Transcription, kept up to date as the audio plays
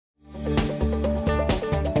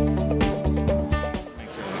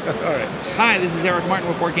All right. Hi, this is Eric Martin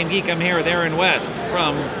with Board Game Geek. I'm here with Aaron West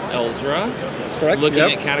from Elzra. That's correct. Looking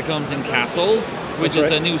at Catacombs and Castles, which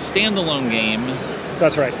is a new standalone game.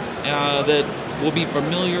 That's right. That will be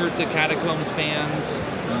familiar to Catacombs fans,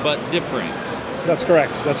 but different. That's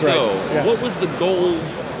correct. That's right. So, yes. what was the goal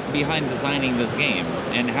behind designing this game,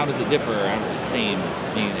 and how does it differ? How does its theme?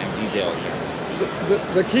 You have details here.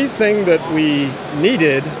 The key thing that we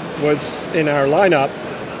needed was in our lineup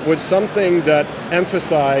was something that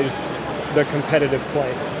emphasized the competitive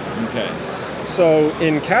play. Okay. So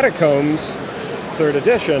in Catacombs, 3rd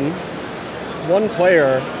edition, one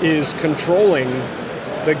player is controlling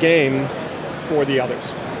the game for the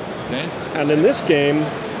others. Okay. And in this game,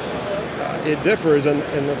 it differs in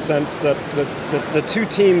the sense that the two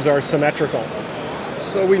teams are symmetrical.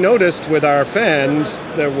 So we noticed with our fans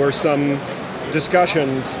there were some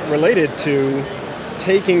discussions related to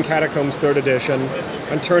taking Catacombs 3rd edition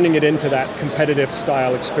and turning it into that competitive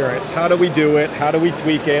style experience. How do we do it? How do we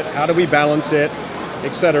tweak it? How do we balance it?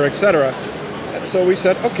 Et cetera, et cetera. So we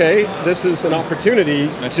said, okay, this is an opportunity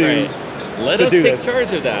to Let us take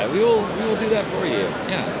charge of that. We will do that for you.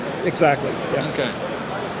 Yes. Exactly. Yes. Okay.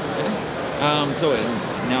 Okay. So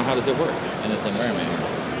now, how does it work in this environment?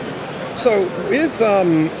 So with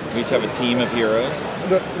we each have a team of heroes.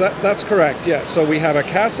 That's correct. Yeah. So we have a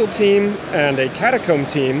castle team and a catacomb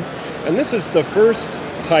team, and this is the first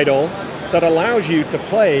title that allows you to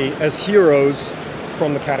play as heroes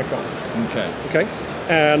from the catacomb. Okay. Okay.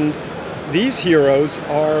 And these heroes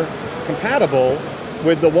are compatible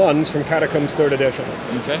with the ones from Catacombs 3rd edition.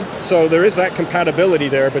 Okay. So there is that compatibility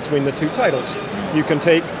there between the two titles. You can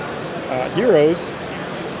take heroes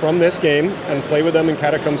from this game and play with them in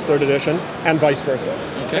Catacombs 3rd edition, and vice versa.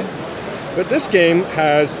 Okay. But this game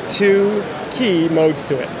has two key modes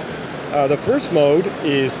to it. The first mode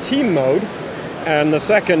is team mode, and the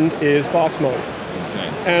second is boss mode. Okay.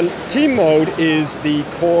 And team mode is the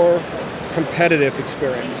core competitive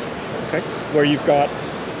experience, okay, where you've got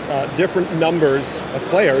different numbers of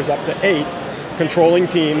players, up to 8, controlling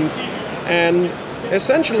teams, and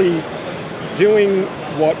essentially doing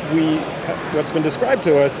what's been described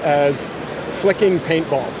to us as flicking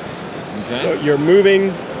paintball. Okay. So you're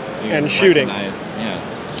moving and shooting. Yes.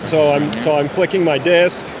 So I'm flicking my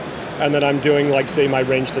disc, and then I'm doing, like, say, my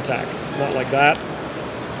ranged attack. Not like that.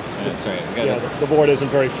 That's right. The board isn't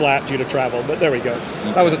very flat due to travel, but there we go.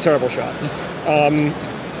 Okay. That was a terrible shot.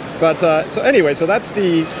 So anyway, so that's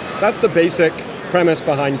the basic premise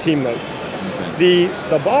behind team mode. Okay.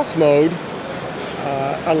 The boss mode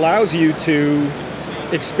allows you to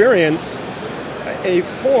experience a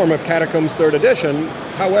form of Catacombs 3rd edition.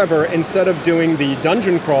 However, instead of doing the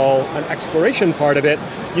dungeon crawl and exploration part of it,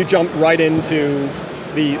 you jump right into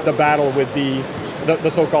the battle with the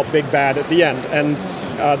so-called big bad at the end. And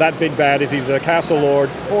that big bad is either the castle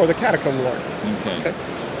lord or the catacomb lord. Okay.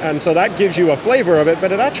 And so that gives you a flavor of it,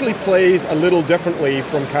 but it actually plays a little differently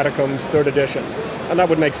from Catacombs 3rd edition. And that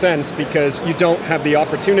would make sense because you don't have the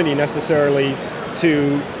opportunity necessarily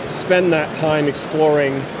to spend that time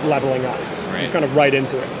exploring, leveling up. Right. You're kind of right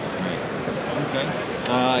into it. Right. Okay.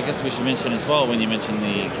 I guess we should mention as well, when you mentioned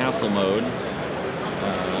the castle mode,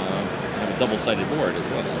 have a double-sided board as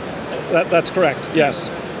well. That's correct, yes.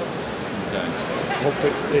 Okay. Hope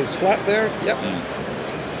it stays flat there. Yep. Yes.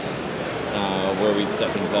 Where we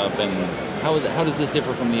set things up, and how does this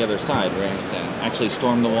differ from the other side, where we have to actually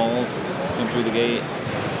storm the walls, come through the gate?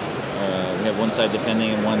 We have one side defending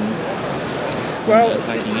and one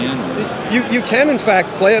attacking in? You can, in fact,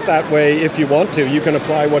 play it that way if you want to. You can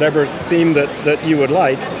apply whatever theme that you would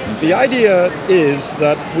like. Okay. The idea is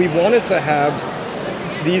that we wanted to have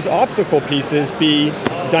these obstacle pieces be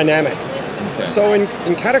dynamic. Okay. So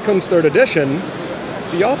in Catacombs 3rd edition,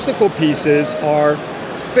 the obstacle pieces are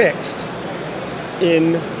fixed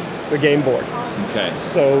in the game board. Okay.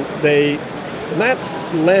 So that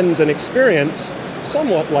lends an experience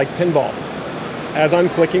somewhat like pinball. As I'm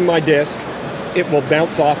flicking my disc, it will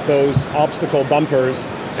bounce off those obstacle bumpers,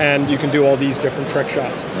 and you can do all these different trick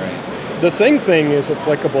shots. Right. The same thing is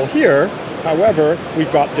applicable here. However,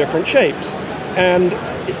 we've got different shapes. And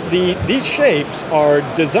these shapes are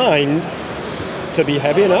designed to be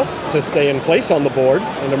heavy enough to stay in place on the board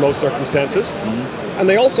under most circumstances. Mm-hmm. And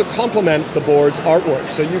they also complement the board's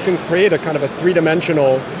artwork. So you can create a kind of a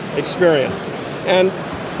three-dimensional experience. And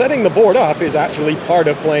setting the board up is actually part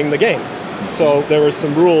of playing the game. So there are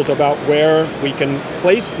some rules about where we can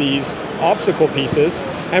place these obstacle pieces,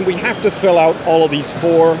 and we have to fill out all of these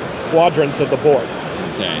 4 quadrants of the board.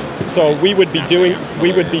 Okay. So we would be doing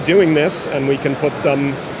this, and we can put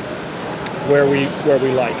them where we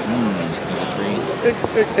like. Like a tree.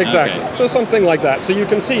 Exactly. Okay. So something like that. So you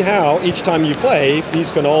can see how each time you play,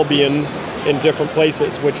 these can all be in different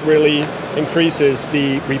places, which really increases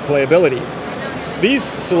the replayability. These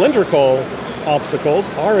cylindrical obstacles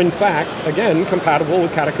are in fact, again, compatible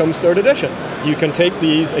with Catacombs 3rd Edition. You can take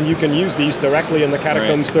these and you can use these directly in the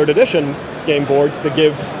Catacombs 3rd Edition game boards to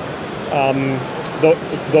give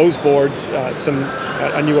those boards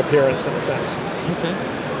a new appearance in a sense. Okay.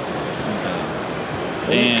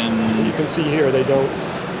 And you can see here they don't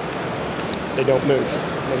move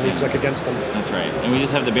when we flick against them. That's right. And we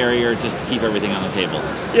just have the barrier just to keep everything on the table.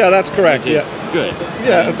 Yeah, that's correct. Which is good.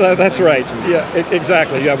 Yeah, that's right. Yeah,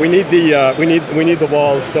 exactly. Yeah, we need the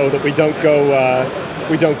walls so that we don't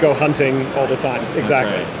go hunting all the time.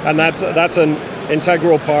 Exactly. That's right. And that's an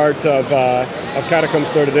integral part of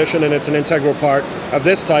Catacombs 3rd Edition, and it's an integral part of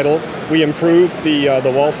this title. We improved the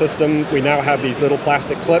wall system. We now have these little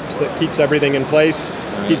plastic clips that keeps everything in place,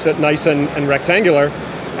 keeps it nice and rectangular,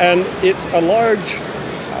 and it's a large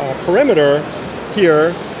perimeter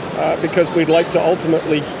here because we'd like to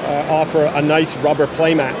ultimately offer a nice rubber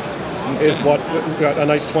playmat. Is what we've got, a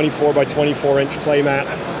nice 24 by 24 inch playmat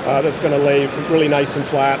that's going to lay really nice and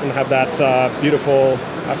flat and have that beautiful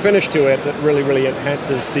finish to it that really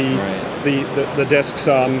enhances the discs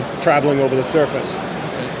traveling over the surface.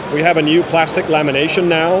 Okay. We have a new plastic lamination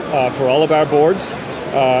now for all of our boards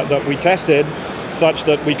that we tested, such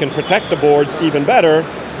that we can protect the boards even better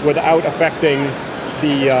without affecting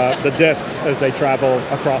the discs as they travel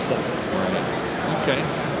across them. Right.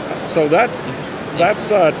 Okay. So that's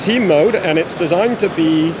team mode, and it's designed to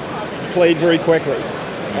be played very quickly.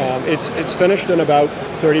 It's finished in about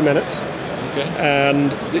 30 minutes. Okay.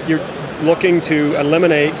 And you're looking to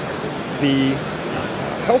eliminate the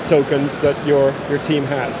health tokens that your team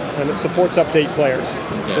has, and it supports update players.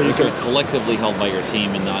 Okay. So Which are collectively held by your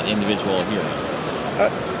team and not individual heroes.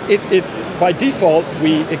 It's by default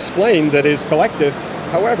we explain that is collective.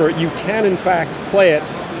 However, you can in fact play it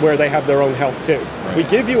where they have their own health too. Right. We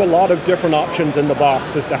give you a lot of different options in the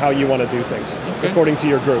box as to how you want to do things, according to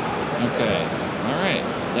your group. Okay. All right.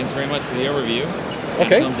 Thanks very much for the overview. Okay.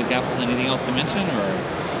 Catacombs and Castles, anything else to mention? Or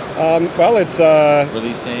well, it's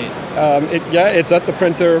release date? It's at the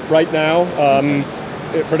printer right now.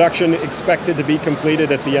 Production expected to be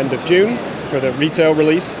completed at the end of June for the retail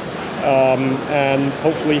release, and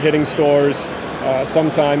hopefully hitting stores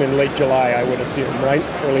sometime in late July, I would assume, right?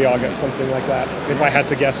 Early August, something like that, if I had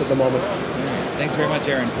to guess at the moment. Thanks very much,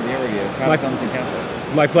 Aaron, for the overview. Catacombs and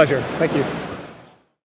Castles. My pleasure. Thank you.